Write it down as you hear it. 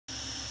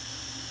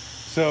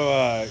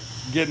So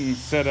getting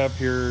set up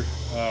here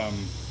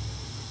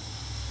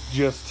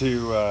just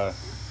to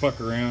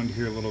fuck around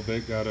here a little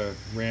bit. Got a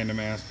random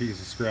ass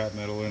piece of scrap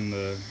metal in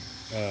the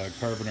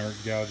carbon arc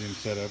gouging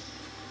setup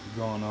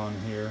going on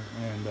here,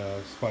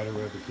 and spider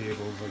web the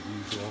cables like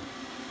usual.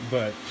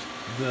 But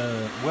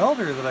the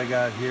welder that I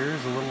got here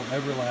is a little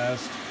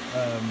Everlast,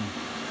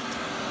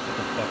 what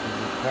the fuck is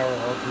it, Power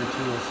Ultra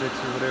 206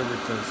 or whatever.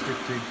 It's a stick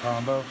jig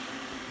combo,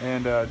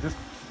 and just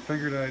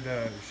figured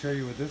I'd show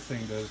you what this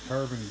thing does.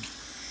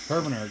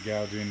 Carbon arc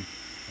gouging.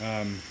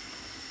 I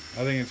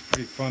think it's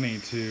pretty funny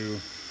to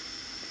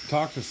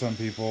talk to some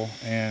people,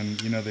 and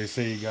you know, they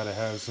say you got to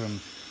have some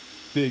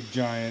big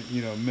giant,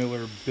 you know,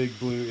 Miller Big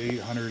Blue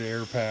 800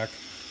 air pack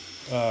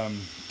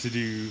to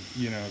do,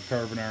 you know,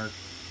 carbon arc,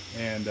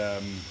 and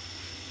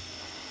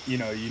you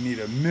know, you need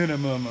a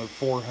minimum of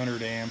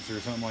 400 amps or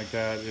something like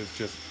that. It's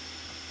just,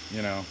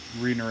 you know,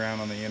 reading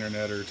around on the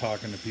internet or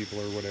talking to people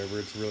or whatever,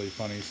 it's really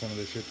funny, some of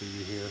the shit that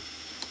you hear.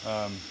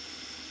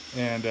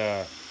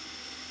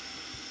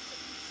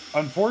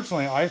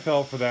 Unfortunately, I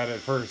fell for that at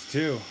first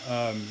too.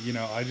 You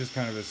know, I just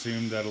kind of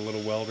assumed that a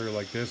little welder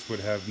like this would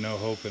have no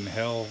hope in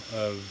hell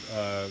of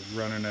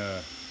running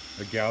a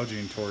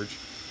gouging torch.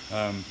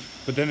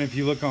 But then if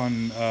you look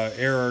on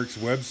AirArc's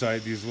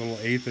website, these little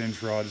 1/8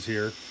 inch rods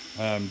here,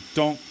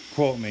 don't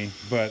quote me,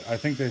 but I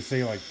think they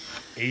say like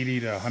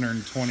 80 to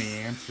 120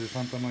 amps or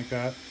something like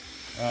that.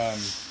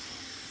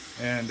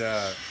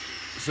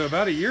 So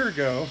about a year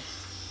ago,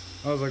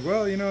 I was like,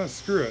 well, you know,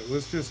 screw it.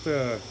 Let's just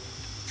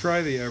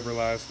try the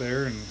Everlast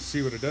there and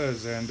see what it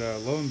does. And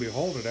lo and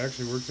behold, it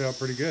actually works out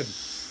pretty good.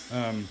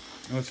 And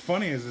what's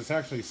funny is it's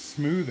actually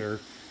smoother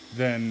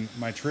than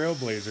my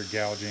Trailblazer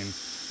gouging.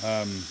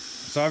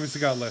 It's obviously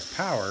got less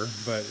power,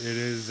 but it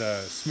is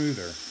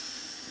smoother.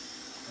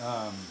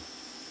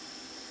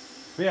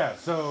 But yeah,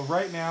 so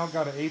right now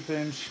got an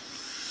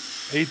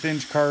 1/8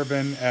 inch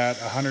carbon at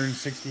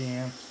 160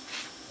 amps,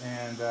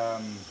 and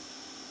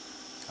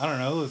I don't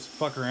know, let's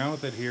fuck around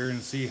with it here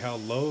and see how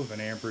low of an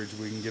amperage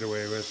we can get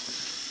away with.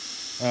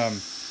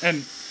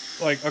 And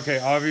like, okay,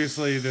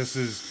 obviously this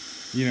is,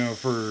 you know,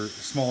 for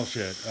small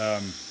shit.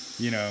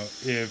 You know,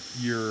 if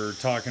you're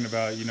talking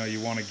about, you know, you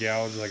want to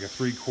gouge like a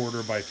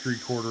 3/4 by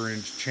 3/4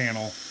 inch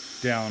channel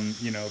down,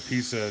 you know, a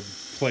piece of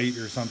plate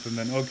or something,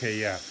 then okay,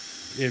 yeah.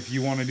 If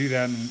you want to do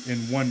that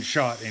in one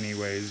shot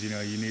anyways, you know,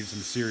 you need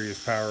some serious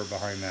power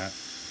behind that.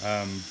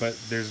 But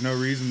there's no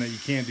reason that you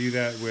can't do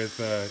that with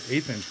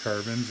 1/8 inch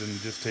carbons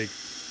and just take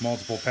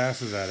multiple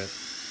passes at it.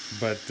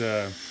 But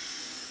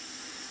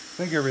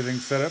I think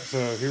everything's set up,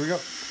 so here we go.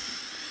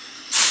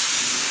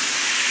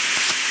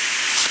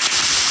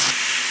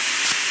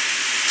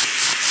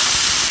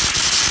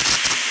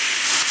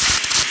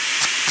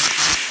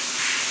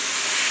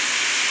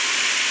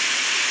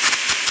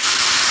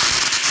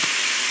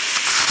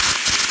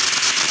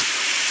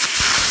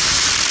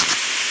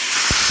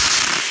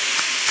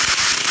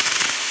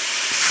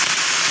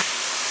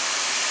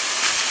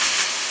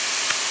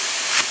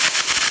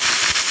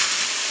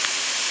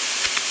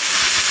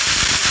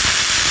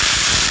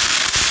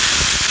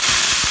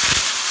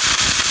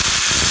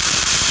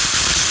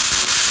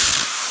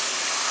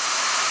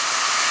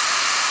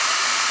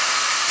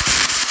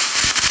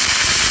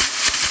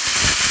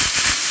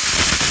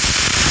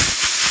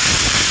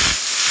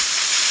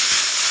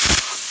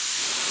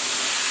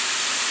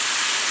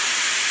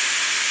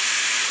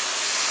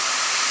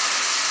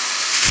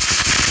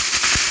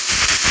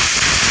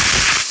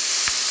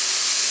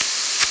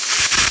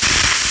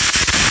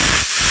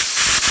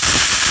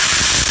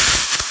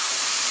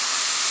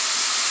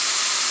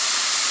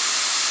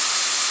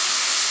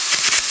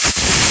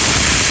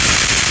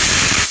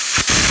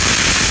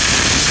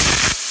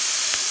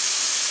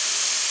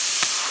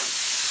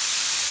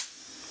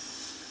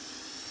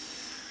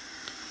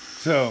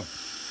 So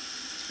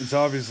it's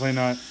obviously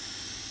not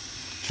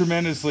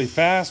tremendously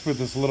fast with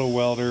this little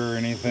welder or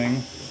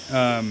anything,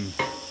 and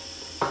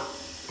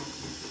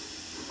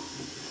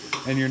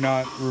you're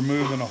not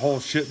removing a whole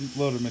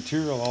shitload of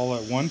material all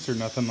at once or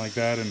nothing like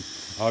that. And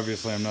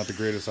obviously I'm not the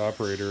greatest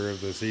operator of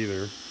this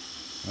either.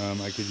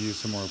 I could use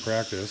some more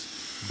practice,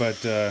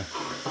 but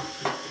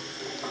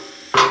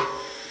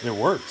it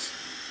works.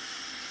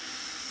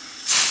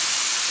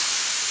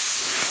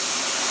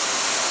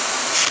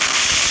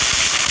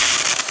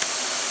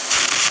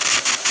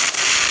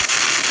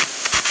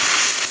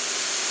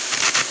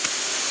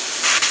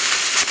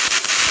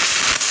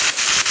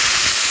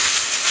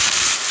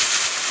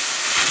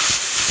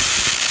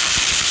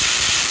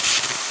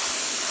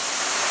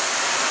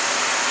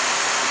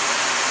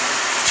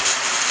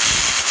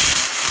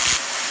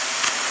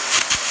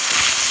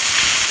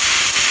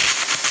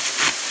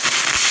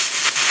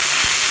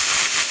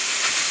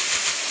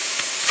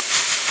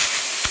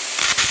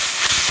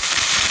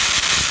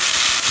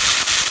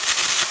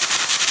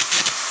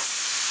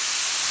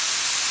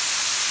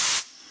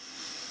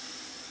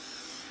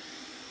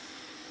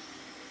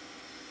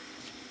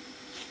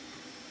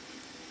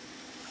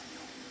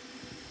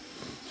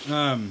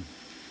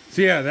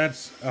 So yeah,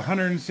 that's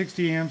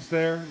 160 amps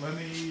there. Let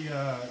me,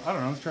 I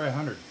don't know, let's try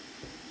 100.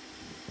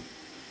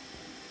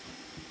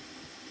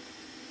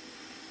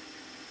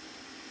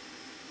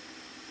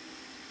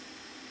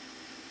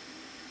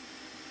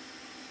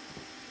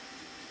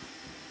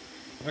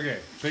 Okay,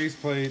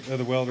 faceplate of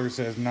the welder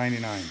says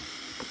 99.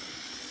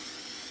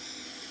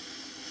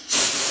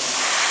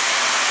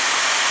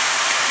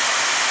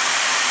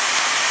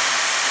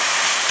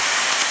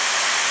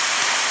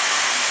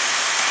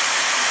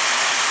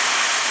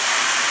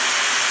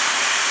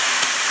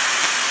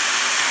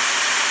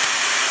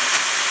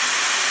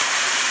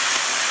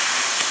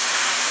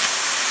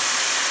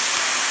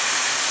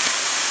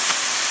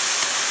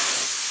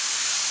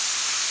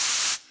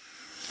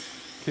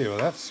 Okay, well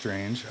that's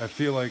strange. I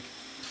feel like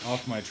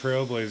off my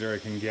Trailblazer I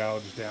can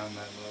gouge down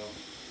that low.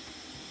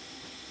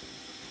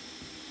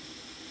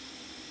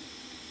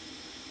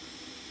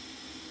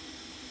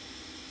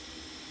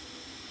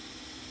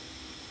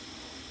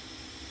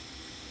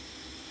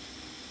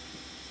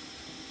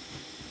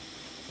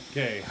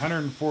 Okay,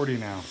 140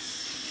 now.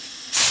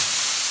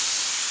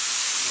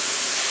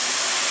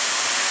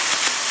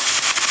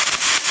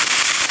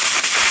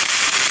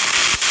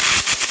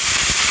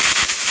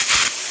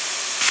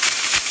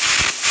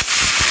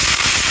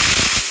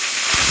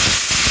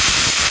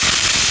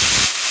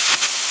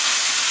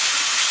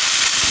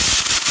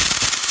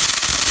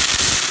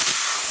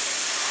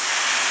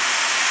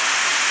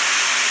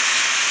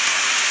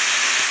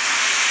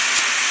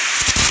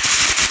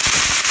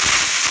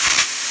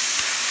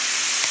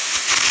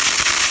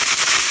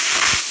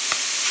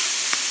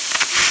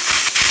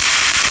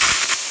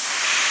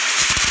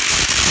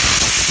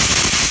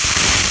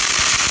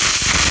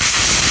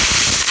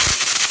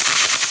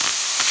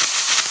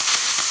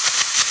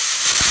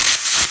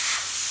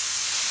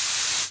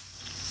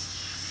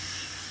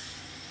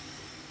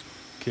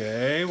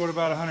 Okay, what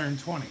about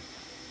 120?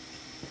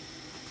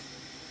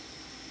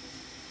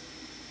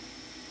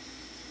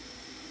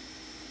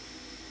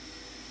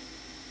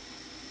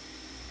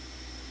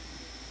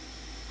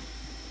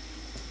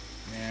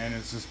 And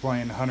it's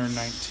displaying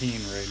 119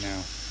 right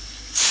now.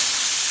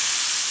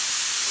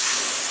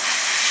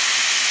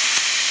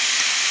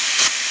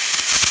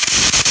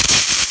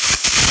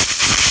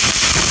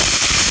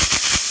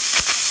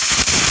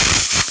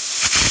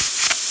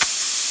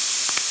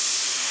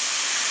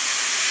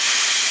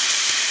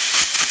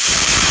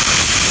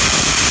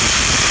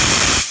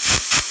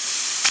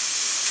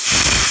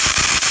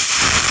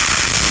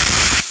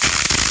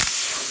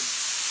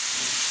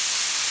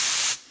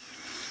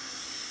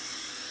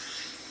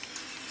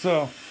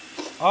 So,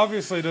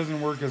 obviously it doesn't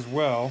work as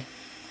well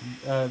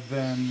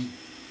than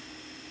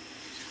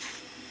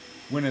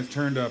when it's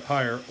turned up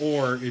higher,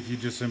 or if you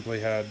just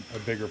simply had a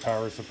bigger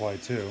power supply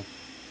too.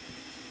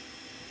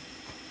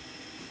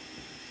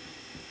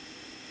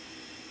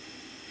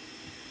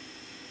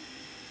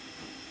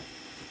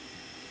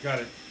 Got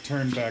it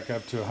turned back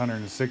up to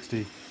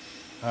 160.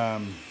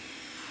 But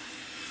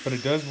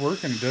it does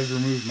work and it does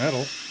remove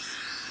metal.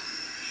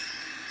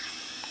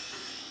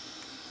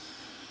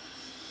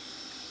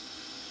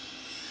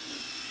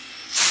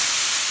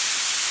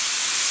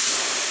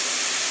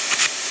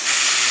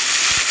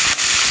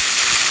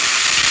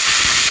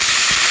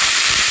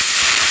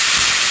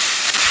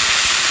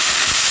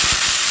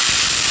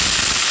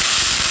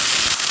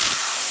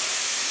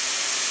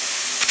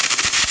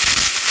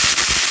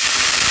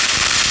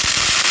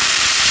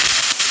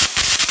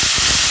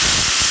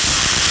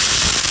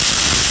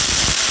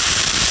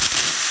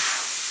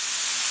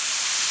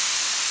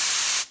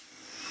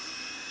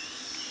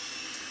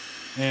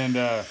 And,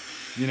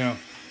 you know,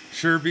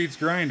 sure beats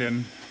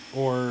grinding,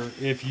 or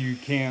if you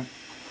can't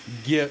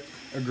get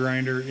a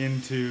grinder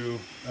into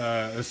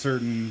a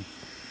certain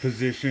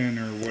position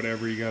or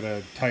whatever, you got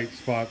a tight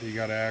spot that you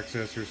got to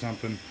access or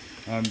something,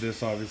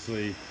 this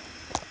obviously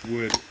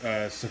would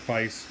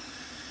suffice.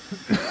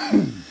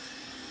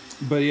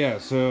 But yeah,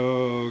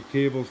 so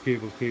cables,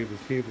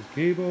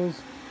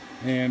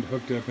 and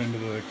hooked up into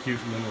the cute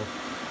little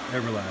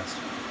Everlast.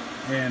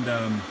 And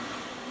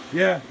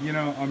yeah, you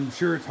know, I'm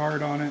sure it's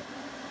hard on it.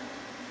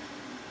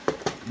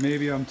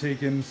 Maybe I'm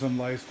taking some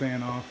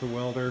lifespan off the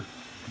welder,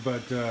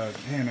 but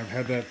man, I've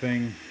had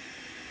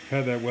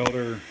that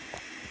welder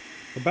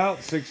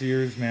about 6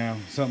 years now,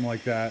 something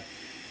like that,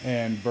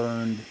 and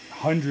burned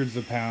hundreds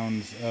of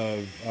pounds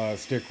of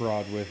stick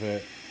rod with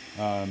it,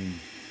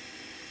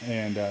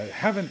 and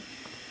haven't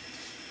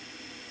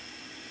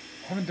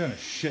done a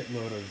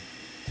shitload of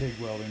TIG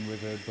welding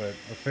with it, but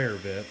a fair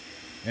bit.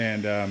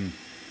 And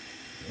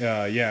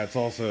yeah, it's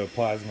also a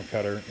plasma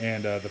cutter,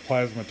 and the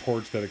plasma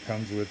torch that it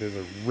comes with is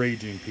a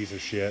raging piece of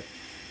shit.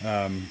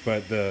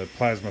 But the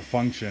plasma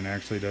function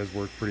actually does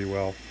work pretty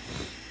well.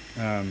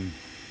 But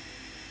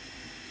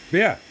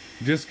yeah,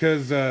 just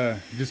because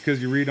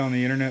you read on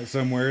the internet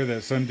somewhere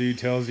that some dude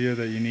tells you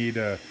that you need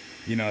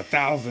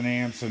 1,000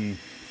 amps and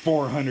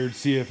 400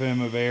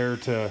 CFM of air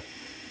to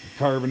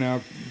carbon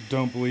out,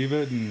 don't believe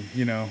it, and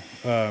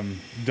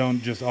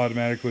don't just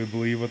automatically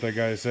believe what that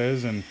guy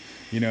says. And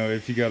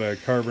if you got a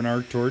carbon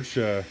arc torch,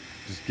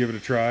 just give it a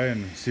try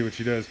and see what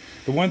she does.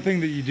 The one thing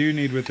that you do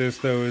need with this,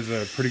 though, is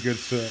a pretty good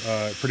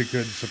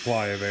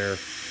supply of air.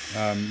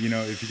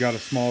 If you got a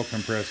small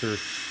compressor,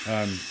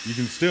 you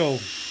can still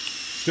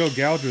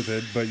gouge with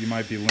it, but you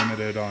might be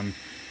limited on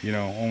you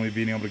know, only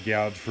being able to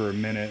gouge for a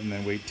minute and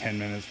then wait 10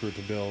 minutes for it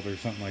to build or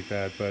something like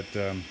that. But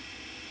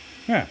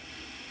yeah,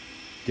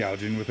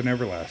 gouging with an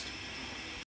Everlast.